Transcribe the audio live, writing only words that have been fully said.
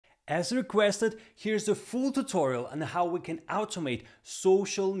As requested, here's a full tutorial on how we can automate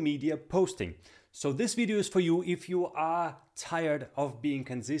social media posting. So this video is for you if you are tired of being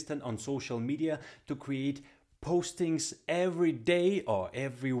consistent on social media to create postings every day or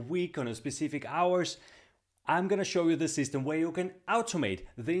every week on a specific hours. I'm gonna show you the system where you can automate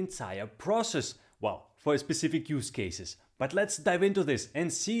the entire process, well, for specific use cases. But let's dive into this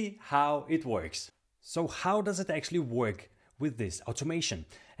and see how it works. So how does it actually work with this automation?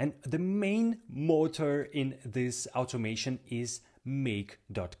 And the main motor in this automation is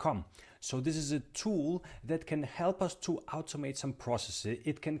make.com. So this is a tool that can help us to automate some processes.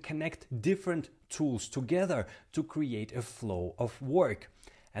 It can connect different tools together to create a flow of work.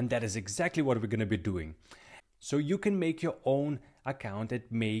 And that is exactly what we're going to be doing. So you can make your own account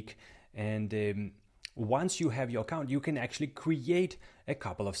at Make, and once you have your account, you can actually create a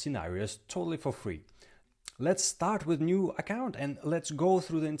couple of scenarios totally for free. Let's start with new account and let's go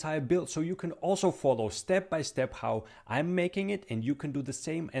through the entire build so you can also follow step by step how I'm making it, and you can do the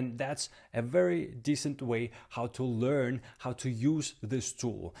same. And that's a very decent way how to learn how to use this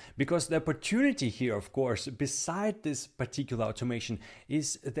tool, because the opportunity here, of course, beside this particular automation,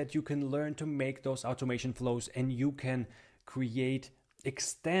 is that you can learn to make those automation flows and you can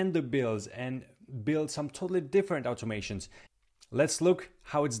extend the builds and build some totally different automations. Let's look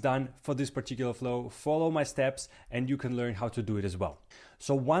how it's done for this particular flow. Follow my steps and you can learn how to do it as well.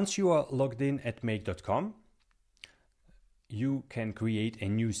 So once you are logged in at make.com, you can create a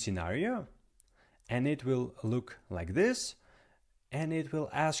new scenario and it will look like this, and it will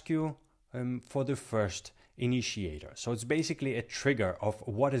ask you for the first initiator. So it's basically a trigger of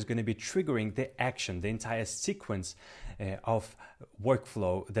what is going to be triggering the action, the entire sequence of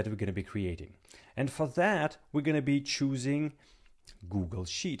workflow that we're going to be creating. And for that, we're going to be choosing Google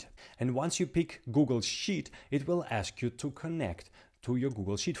Sheet. And once you pick Google Sheet, it will ask you to connect to your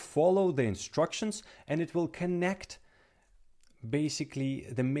Google Sheet. Follow the instructions and it will connect. Basically,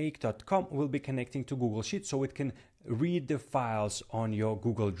 the make.com will be connecting to Google Sheet so it can read the files on your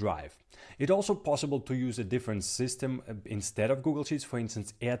Google Drive. It's also possible to use a different system instead of Google Sheets. For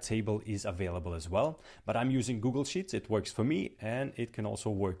instance, Airtable is available as well, but I'm using Google Sheets. It works for me and it can also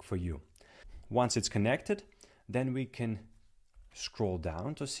work for you. Once it's connected, then we can scroll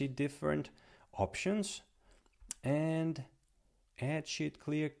down to see different options and add sheet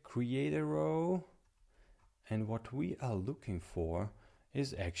clear, create a row. And what we are looking for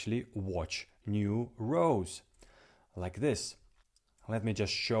is actually watch new rows like this. Let me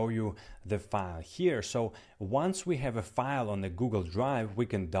just show you the file here. So once we have a file on the Google Drive, we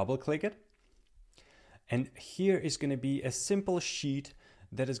can double click it. And here is going to be a simple sheet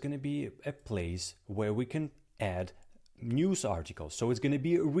that is going to be a place where we can add news articles. So it's going to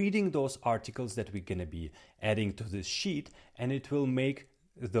be reading those articles that we're going to be adding to this sheet, and it will make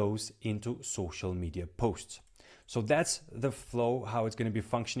those into social media posts. So that's the flow, how it's going to be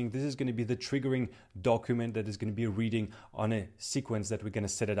functioning. This is going to be the triggering document that is going to be reading on a sequence that we're going to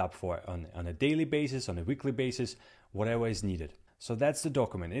set it up for on a daily basis, on a weekly basis, whatever is needed. So that's the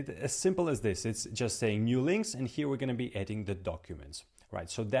document. It's as simple as this. It's just saying new links, and here we're going to be adding the documents, right?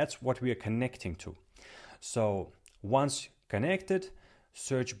 So that's what we are connecting to. So once connected,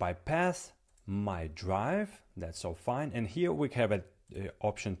 search by path, my drive, that's all fine. And here we have an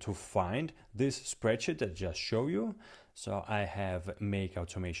option to find this spreadsheet that I just show you. So I have make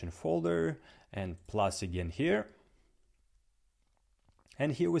automation folder and plus again here.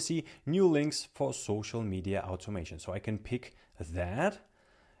 And here we see new links for social media automation. So I can pick that.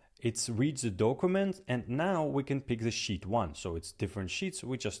 It reads the document, and now we can pick the sheet one. So it's different sheets.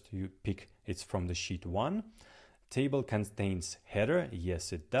 You pick it's from the sheet one. Table contains header.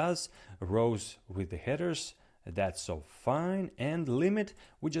 Yes, it does. Rows with the headers. That's so fine. And limit,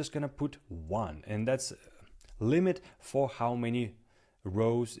 we're just going to put 1. And that's limit for how many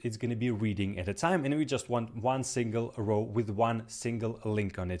rows it's going to be reading at a time. And we just want one single row with one single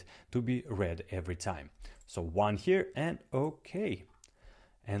link on it to be read every time. So 1 here and okay.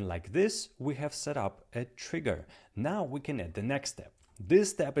 And like this, we have set up a trigger. Now we can add the next step.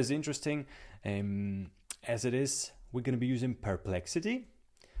 This step is interesting. As it is, we're going to be using Perplexity.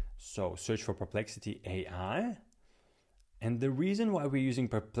 So search for Perplexity AI. And the reason why we're using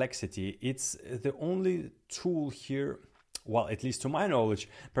Perplexity, it's the only tool here, well, at least to my knowledge,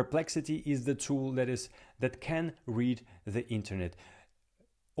 Perplexity is the tool that can read the internet.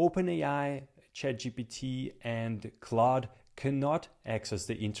 OpenAI, ChatGPT, and Claude cannot access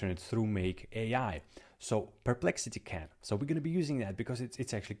the internet through Make AI. So Perplexity can. So we're going to be using that because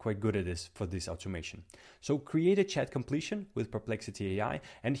it's actually quite good at this for this automation. So create a chat completion with Perplexity AI.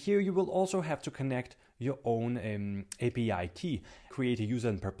 And here you will also have to connect your own API key. Create a user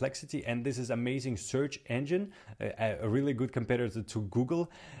in Perplexity, and this is amazing search engine, a really good competitor to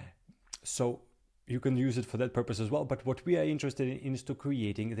Google. So you can use it for that purpose as well. But what we are interested in is to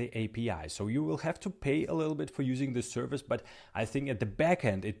creating the API. So you will have to pay a little bit for using the service, but I think at the back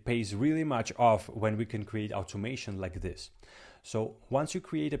end, it pays really much off when we can create automation like this. So once you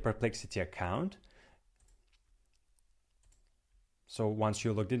create a Perplexity account, so once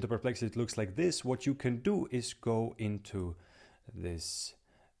you're logged into Perplexity, it looks like this. What you can do is go into this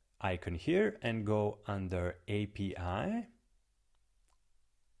icon here and go under API.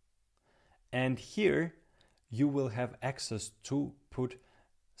 And here you will have access to put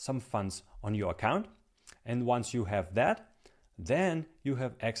some funds on your account. And once you have that, then you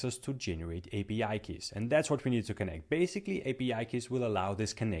have access to generate API keys. And that's what we need to connect. Basically, API keys will allow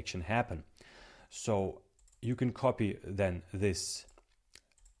this connection happen. So you can copy then this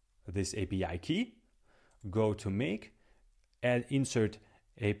API key, go to make, and insert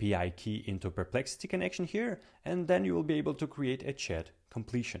API key into Perplexity connection here, and then you will be able to create a chat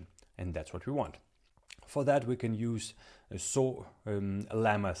completion. And that's what we want. For that, we can use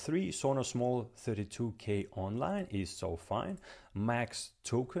Llama 3, Sonar Small 32K online is so fine. Max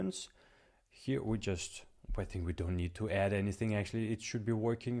tokens. Here I think we don't need to add anything actually. It should be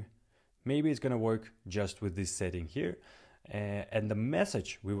working. Maybe it's going to work just with this setting here. And the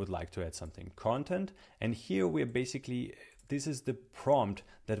message, we would like to add something. Content. And here we're basically, this is the prompt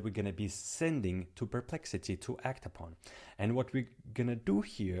that we're going to be sending to Perplexity to act upon. And what we're going to do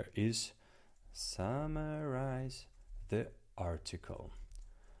here is summarize the article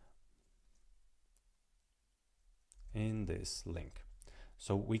in this link.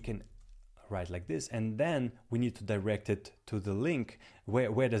 So we can write like this, and then we need to direct it to the link.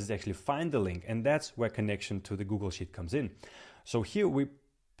 Where does it actually find the link? And that's where connection to the Google Sheet comes in. So here we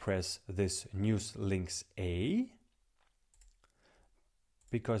press this news links A,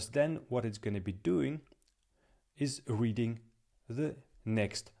 because then what it's going to be doing is reading the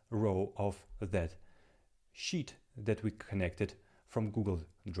next row of that sheet that we connected from Google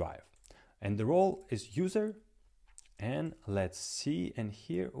Drive. And the role is user. And let's see, and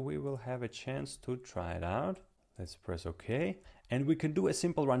here we will have a chance to try it out. Let's press OK. And we can do a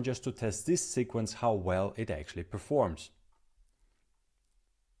simple run just to test this sequence, how well it actually performs.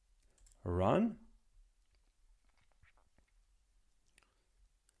 Run.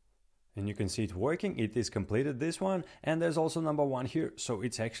 And you can see it working. It is completed, this one. And there's also number 1 here. So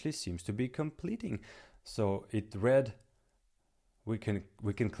it actually seems to be completing. So it read. We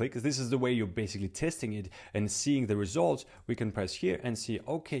can click. This is the way you're basically testing it and seeing the results. We can press here and see,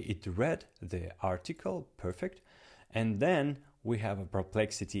 okay, it read the article, perfect. And then we have a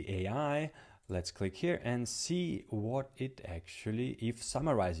Perplexity AI. Let's click here and see what it actually, if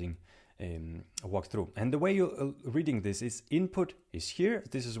summarizing, walk through. And the way you're reading this is input is here.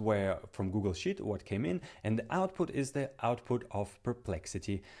 This is where from Google Sheet what came in, and the output is the output of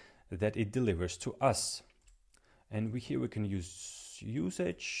Perplexity that it delivers to us. And here we can use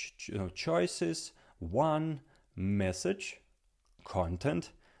usage, choices, one, message,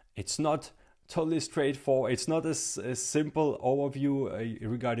 content. It's not totally straightforward. It's not a simple overview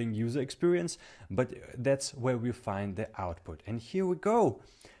regarding user experience, but that's where we find the output. And here we go.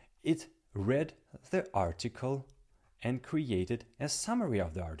 It read the article and created a summary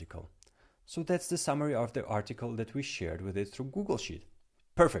of the article. So that's the summary of the article that we shared with it through Google Sheet.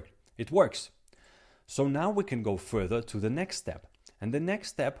 Perfect. It works. So now we can go further to the next step. And the next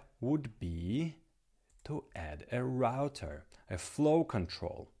step would be to add a router, a flow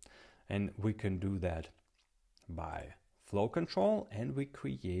control. And we can do that by flow control, and we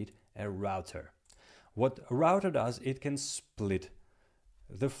create a router. What a router does, it can split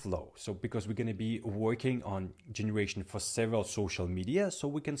the flow. So because we're going to be working on generation for several social media, so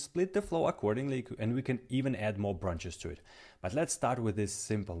we can split the flow accordingly, and we can even add more branches to it. But let's start with this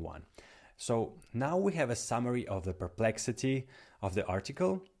simple one. So now we have a summary of the Perplexity of the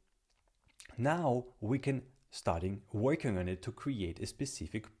article. Now we can starting working on it to create a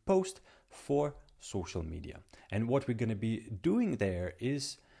specific post for social media. And what we're going to be doing there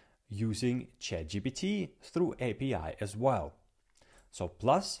is using ChatGPT through API as well. So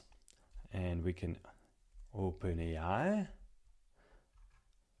plus, and we can open AI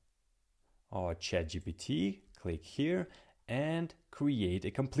or ChatGPT, click here and create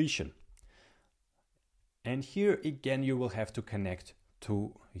a completion. And here again, you will have to connect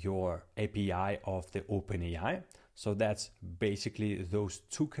to your API of the OpenAI. So that's basically those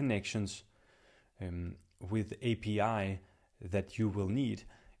two connections with API that you will need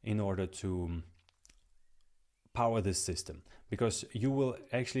in order to power this system, because it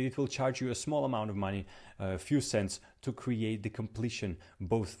will charge you a small amount of money, a few cents, to create the completion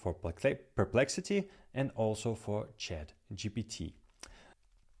both for Perplexity and also for ChatGPT.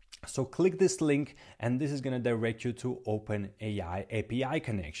 So click this link and this is going to direct you to OpenAI API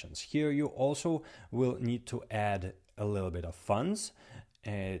connections. Here you also will need to add a little bit of funds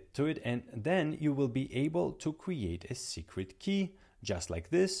to it, and then you will be able to create a secret key just like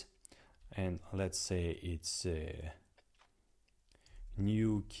this. And let's say it's a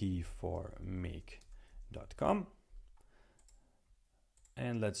new key for make.com.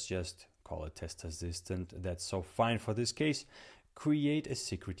 And let's just call it test assistant. That's so fine for this case. Create a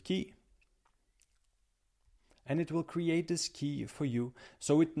secret key. And it will create this key for you,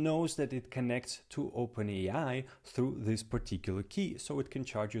 so it knows that it connects to OpenAI through this particular key, so it can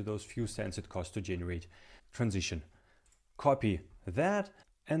charge you those few cents it costs to generate transition. Copy that,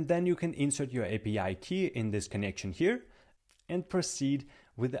 and then you can insert your API key in this connection here and proceed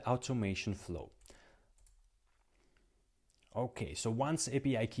with the automation flow. Okay, so once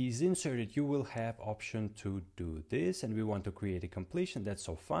API key is inserted, you will have option to do this, and we want to create a completion. That's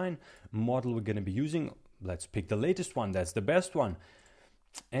so fine. Model we're going to be using, let's pick the latest one. That's the best one.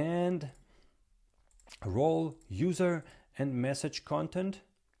 And role, user, and message content.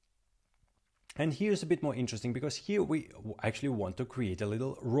 And here's a bit more interesting, because here we actually want to create a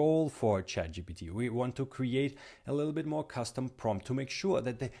little role for ChatGPT. We want to create a little bit more custom prompt to make sure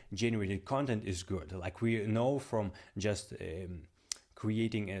that the generated content is good. Like we know from just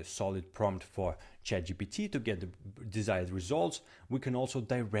creating a solid prompt for ChatGPT to get the desired results, we can also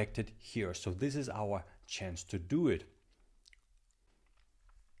direct it here. So this is our chance to do it.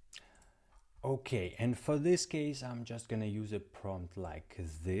 Okay, and for this case, I'm just going to use a prompt like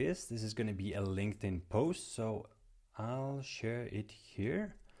this. This is going to be a LinkedIn post, so I'll share it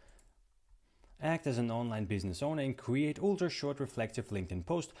here. Act as an online business owner and create ultra short reflective LinkedIn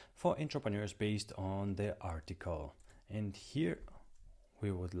post for entrepreneurs based on the article. And here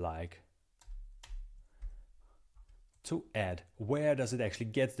we would like to add where does it actually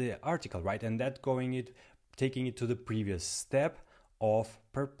get the article, right? And that taking it to the previous step of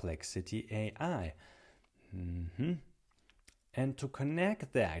Perplexity AI. And to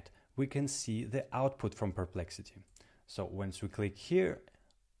connect that, we can see the output from Perplexity. So once we click here,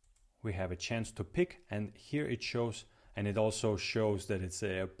 we have a chance to pick, and here it shows, and it also shows that it's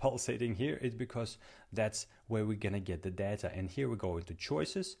pulsating here. It's because that's where we're gonna get the data. And here we go into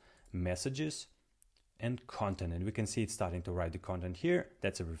choices, messages, and content, and we can see it's starting to write the content here.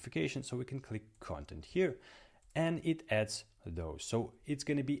 That's a verification, so we can click content here, and it adds those. So it's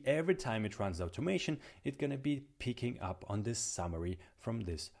going to be, every time it runs the automation, it's going to be picking up on this summary from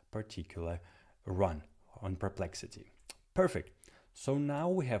this particular run on Perplexity. Perfect. So now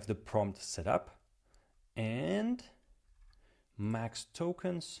we have the prompt set up and max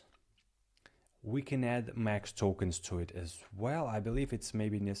tokens. We can add max tokens to it as well. I believe it's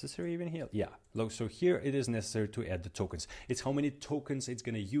maybe necessary even here. Yeah, look, so here it is necessary to add the tokens. It's how many tokens it's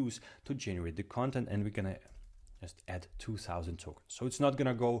going to use to generate the content, and we're going to just add 2,000 tokens. So it's not going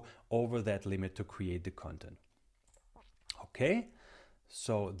to go over that limit to create the content. Okay,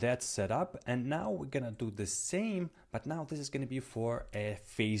 so that's set up. And now we're going to do the same, but now this is going to be for a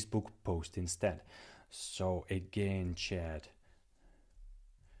Facebook post instead. So again,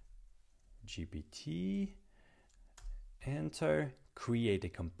 ChatGPT, enter, create a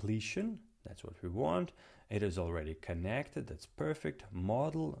completion. That's what we want. It is already connected. That's perfect.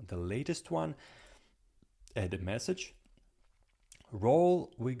 Model, the latest one. Add a message.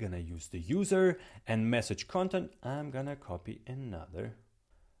 Role, we're gonna use the user, and message content, I'm gonna copy another.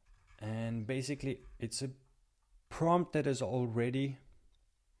 And basically it's a prompt that is already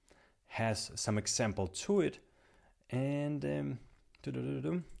has some example to it. And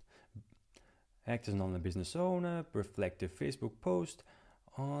act as an online business owner, reflective Facebook post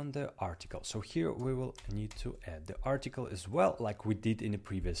on the article. So here we will need to add the article as well, like we did in the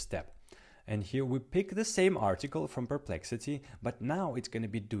previous step. And here we pick the same article from Perplexity, but now it's going to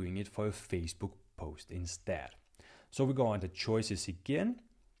be doing it for a Facebook post instead. So we go on to choices again.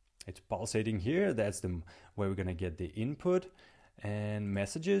 It's pulsating here. That's where we're going to get the input, and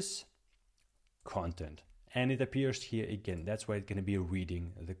messages, content. And it appears here again. That's why it's going to be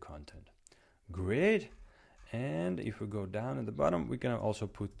reading the content. Great. And if we go down at the bottom, we're going to also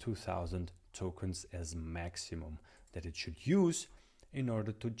put 2,000 tokens as maximum that it should use in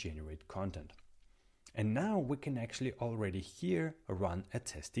order to generate content. And now we can actually already here run a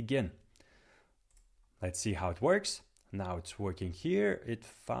test again. Let's see how it works. Now it's working here. It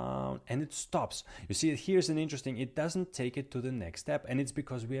found, and it stops. You see, here's an interesting, it doesn't take it to the next step, and it's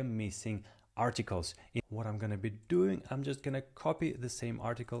because we are missing articles. What I'm going to be doing, I'm just going to copy the same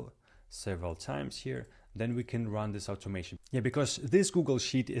article several times here. Then we can run this automation. Yeah, because this Google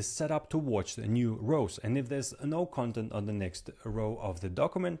Sheet is set up to watch the new rows. And if there's no content on the next row of the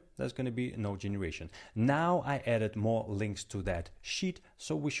document, there's going to be no generation. Now I added more links to that sheet,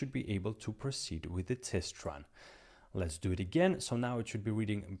 so we should be able to proceed with the test run. Let's do it again. So now it should be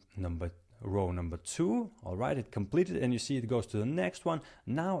reading row number 2. All right, it completed, and you see it goes to the next one.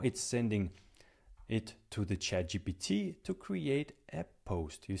 Now it's sending it to the ChatGPT to create a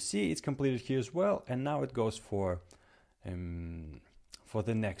post. You see it's completed here as well, and now it goes for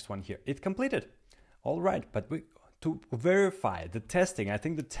the next one here. It completed. All right, but to verify the testing, I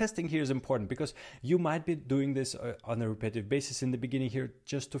think the testing here is important, because you might be doing this on a repetitive basis in the beginning here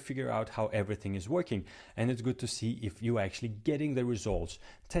just to figure out how everything is working, and it's good to see if you're actually getting the results.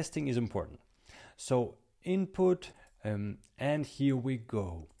 Testing is important. So input, and here we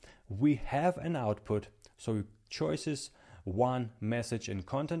go. We have an output, so choices, 1, message and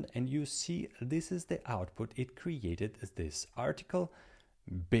content, and you see this is the output. It created this article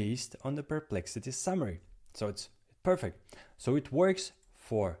based on the Perplexity summary. So it's perfect. So it works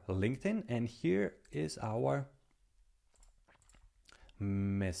for LinkedIn, and here is our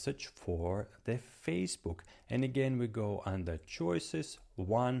message for the Facebook. And again, we go under choices,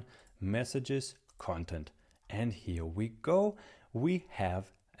 1, messages, content, and here we go. We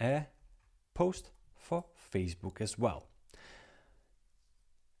have a post for Facebook as well.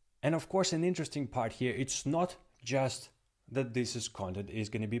 And of course, an interesting part here, it's not just that this is content is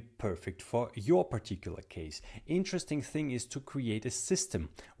going to be perfect for your particular case. Interesting thing is to create a system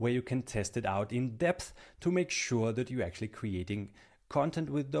where you can test it out in depth to make sure that you're actually creating content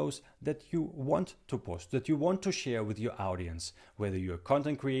with those that you want to post, that you want to share with your audience. Whether you're a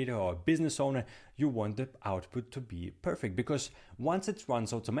content creator or a business owner, you want the output to be perfect, because once it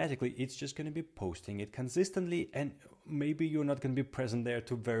runs automatically, it's just going to be posting it consistently, and maybe you're not going to be present there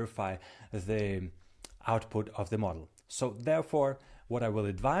to verify the output of the model. So therefore, what I will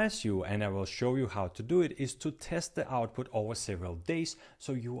advise you, and I will show you how to do it, is to test the output over several days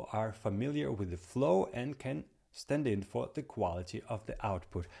so you are familiar with the flow and can stand in for the quality of the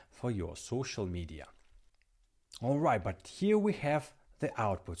output for your social media. All right, but here we have the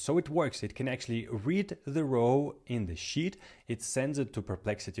output. So it works. It can actually read the row in the sheet. It sends it to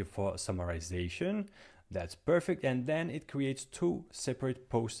Perplexity for summarization. That's perfect. And then it creates 2 separate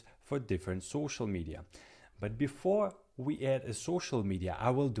posts for different social media. But before we add a social media,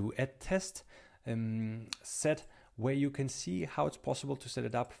 I will do a test set where you can see how it's possible to set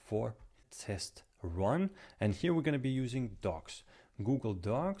it up for test run. And here we're going to be using Docs, Google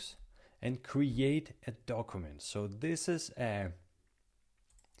Docs, and create a document. So this is an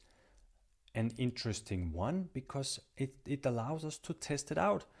interesting one because it allows us to test it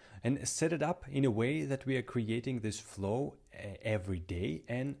out and set it up in a way that we are creating this flow every day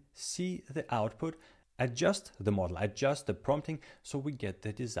and see the output, adjust the model, adjust the prompting so we get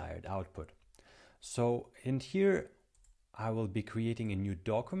the desired output. So in here, I will be creating a new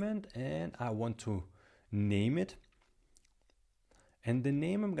document and I want to name it. And the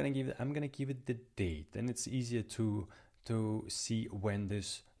name I'm going to give it the date. Then it's easier to see when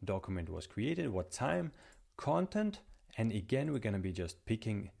this document was created, what time, content. And again, we're going to be just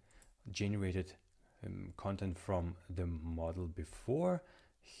picking generated content from the model before.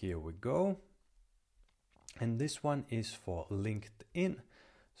 Here we go. And this one is for LinkedIn.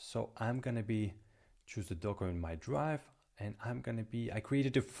 So I'm going to be choose the document in my drive. And I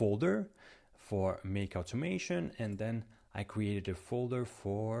created a folder for make automation, and then I created a folder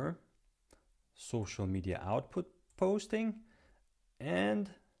for social media output posting and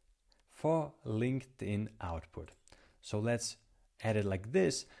for LinkedIn output. So let's add it like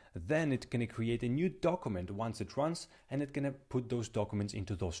this. Then it's going to create a new document once it runs, and it's going to put those documents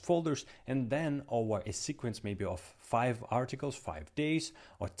into those folders. And then over a sequence maybe of 5 articles, 5 days,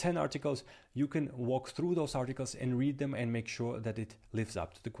 or 10 articles, you can walk through those articles and read them and make sure that it lives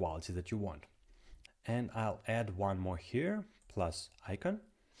up to the quality that you want. And I'll add one more here, plus icon,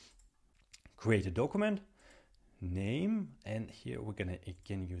 create a document, name, and here we're going to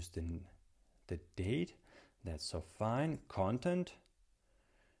again use the date. That's so fine. Content.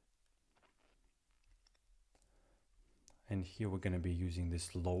 And here we're going to be using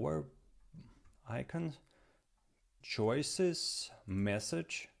this lower icons, choices,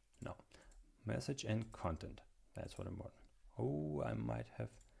 message and content. That's what I want. Oh,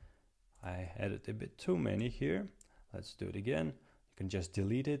 I added a bit too many here. Let's do it again. You can just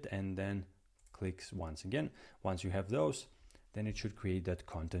delete it and then click once again. Once you have those, then it should create that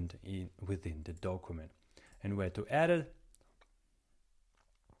content within the document. And where to add it,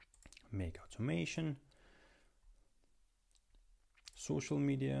 make automation, social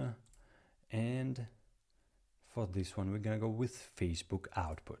media, and for this one, we're gonna go with Facebook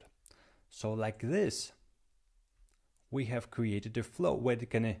output. So like this, we have created a flow where it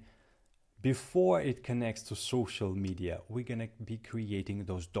gonna, before it connects to social media, we're gonna be creating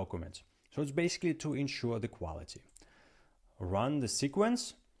those documents. So it's basically to ensure the quality. Run the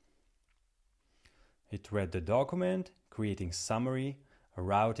sequence. It read the document, creating summary,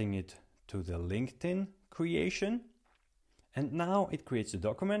 routing it to the LinkedIn creation. And now it creates the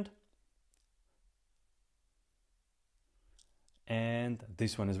document. And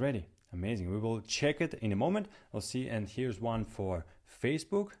this one is ready. Amazing. We will check it in a moment. We'll see. And here's one for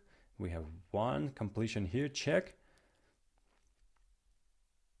Facebook. We have one completion here. Check.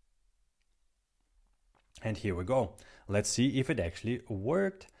 And here we go. Let's see if it actually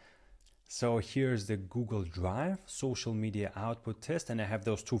worked. So here's the Google Drive social media output test. And I have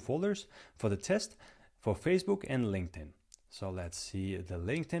those two folders for the test for Facebook and LinkedIn. So let's see the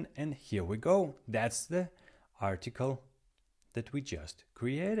LinkedIn. And here we go. That's the article that we just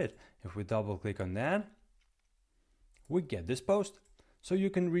created. If we double click on that, we get this post. So you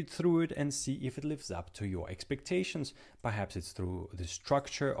can read through it and see if it lives up to your expectations. Perhaps it's through the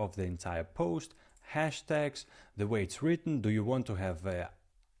structure of the entire post, hashtags, the way it's written. Do you want to have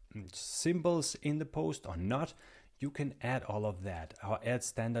symbols in the post or not? You can add all of that or add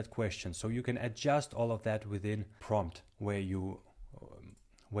standard questions. So you can adjust all of that within prompt where you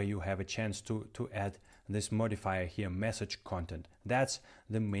have a chance to add this modifier here, message content. That's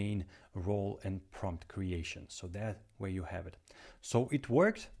the main role and prompt creation. So that where you have it. So it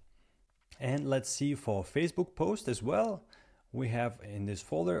worked. And let's see for Facebook post as well. We have in this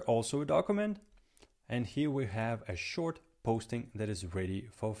folder also a document. And here we have a short posting that is ready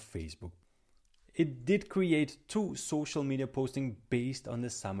for Facebook. It did create 2 social media posting based on the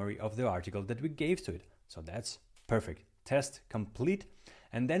summary of the article that we gave to it. So that's perfect. Test complete.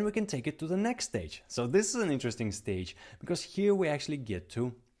 And then we can take it to the next stage. So this is an interesting stage because here we actually get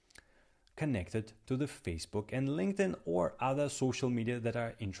to connect it to the Facebook and LinkedIn or other social media that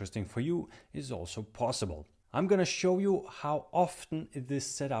are interesting for you is also possible. I'm going to show you how often this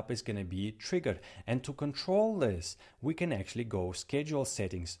setup is going to be triggered. And to control this, we can actually go schedule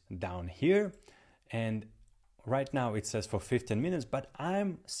settings down here. And right now it says for 15 minutes, but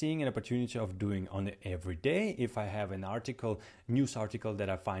I'm seeing an opportunity of doing on every day. If I have an article, news article that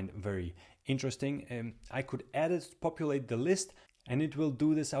I find very interesting, I could add it, populate the list, and it will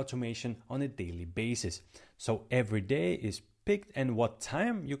do this automation on a daily basis. So every day is picked and what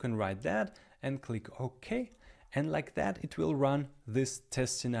time, you can write that and click OK. And like that, it will run this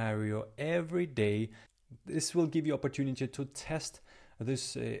test scenario every day. This will give you opportunity to test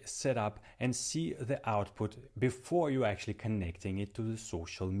this setup and see the output before you actually connecting it to the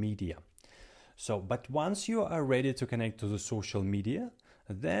social media. So, but once you are ready to connect to the social media,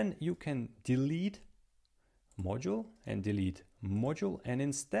 then you can delete module and delete module, and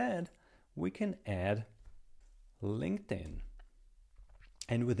instead we can add LinkedIn.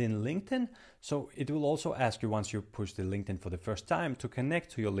 And within LinkedIn, so it will also ask you once you push the LinkedIn for the first time to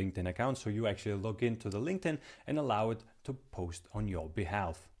connect to your LinkedIn account. So you actually log into the LinkedIn and allow it to post on your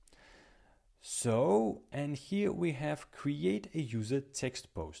behalf. So, and here we have create a user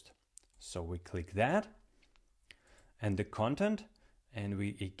text post. So we click that and the content, and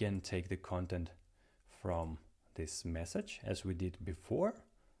we again take the content from this message as we did before,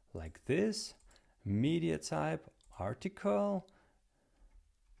 like this, media type, article.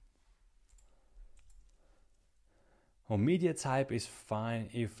 Or media type is fine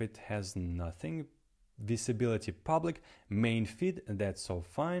if it has nothing. Visibility public, main feed, that's all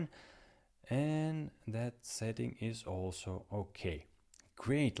fine. And that setting is also okay.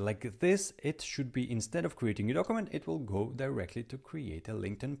 Great, like this, it should be, instead of creating a document, it will go directly to create a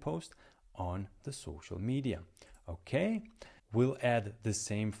LinkedIn post on the social media. Okay, we'll add the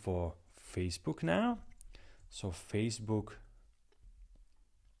same for Facebook now. So Facebook.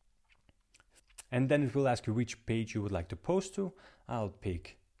 And then it will ask you which page you would like to post to. I'll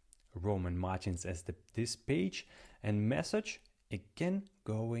pick Roman Martins as this page, and message, again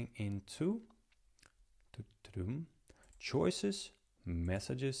going into choices,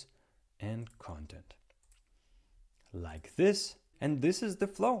 messages, and content. Like this. And this is the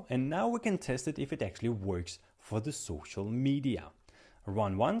flow. And now we can test it if it actually works for the social media.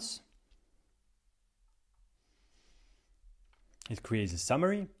 Run once. It creates a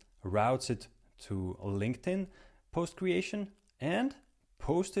summary, routes it to LinkedIn post creation, and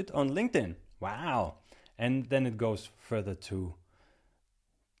post it on LinkedIn. Wow. And then it goes further to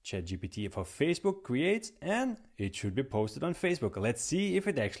ChatGPT for Facebook creates, and it should be posted on Facebook. Let's see if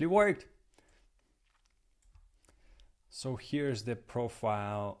it actually worked. So here's the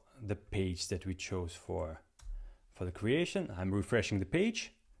profile, the page that we chose for the creation. I'm refreshing the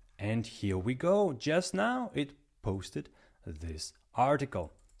page, and here we go. Just now it posted this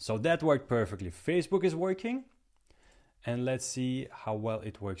article. So that worked perfectly. Facebook is working, and let's see how well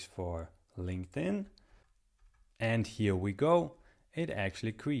it works for LinkedIn. And here we go. It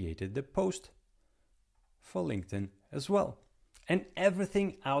actually created the post for LinkedIn as well. And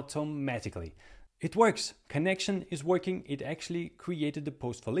everything automatically. It works. Connection is working. It actually created the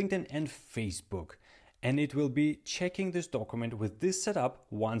post for LinkedIn and Facebook. And it will be checking this document with this setup.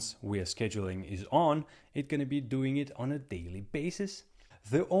 Once our scheduling is on, it's going to be doing it on a daily basis.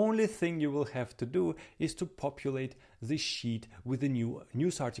 The only thing you will have to do is to populate the sheet with the new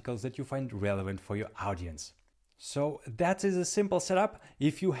news articles that you find relevant for your audience. So that is a simple setup.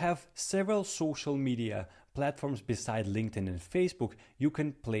 If you have several social media platforms beside LinkedIn and Facebook, you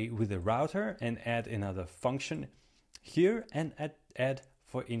can play with the router and add another function here and add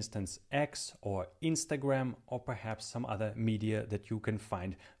for instance, X or Instagram, or perhaps some other media that you can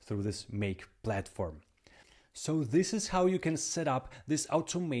find through this Make platform. So this is how you can set up this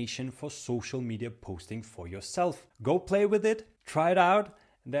automation for social media posting for yourself. Go play with it, try it out.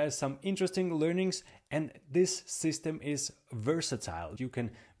 There's some interesting learnings, and this system is versatile. You can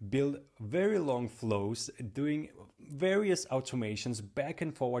build very long flows doing various automations back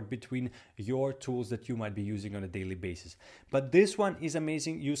and forward between your tools that you might be using on a daily basis. But this one is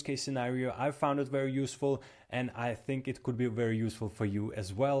amazing use case scenario. I found it very useful, and I think it could be very useful for you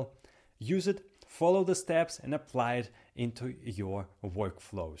as well. Use it, follow the steps, and apply it into your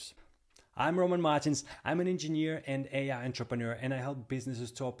workflows. I'm Roman Martins. I'm an engineer and AI entrepreneur, and I help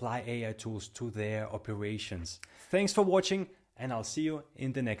businesses to apply AI tools to their operations. Thanks for watching, and I'll see you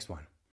in the next one.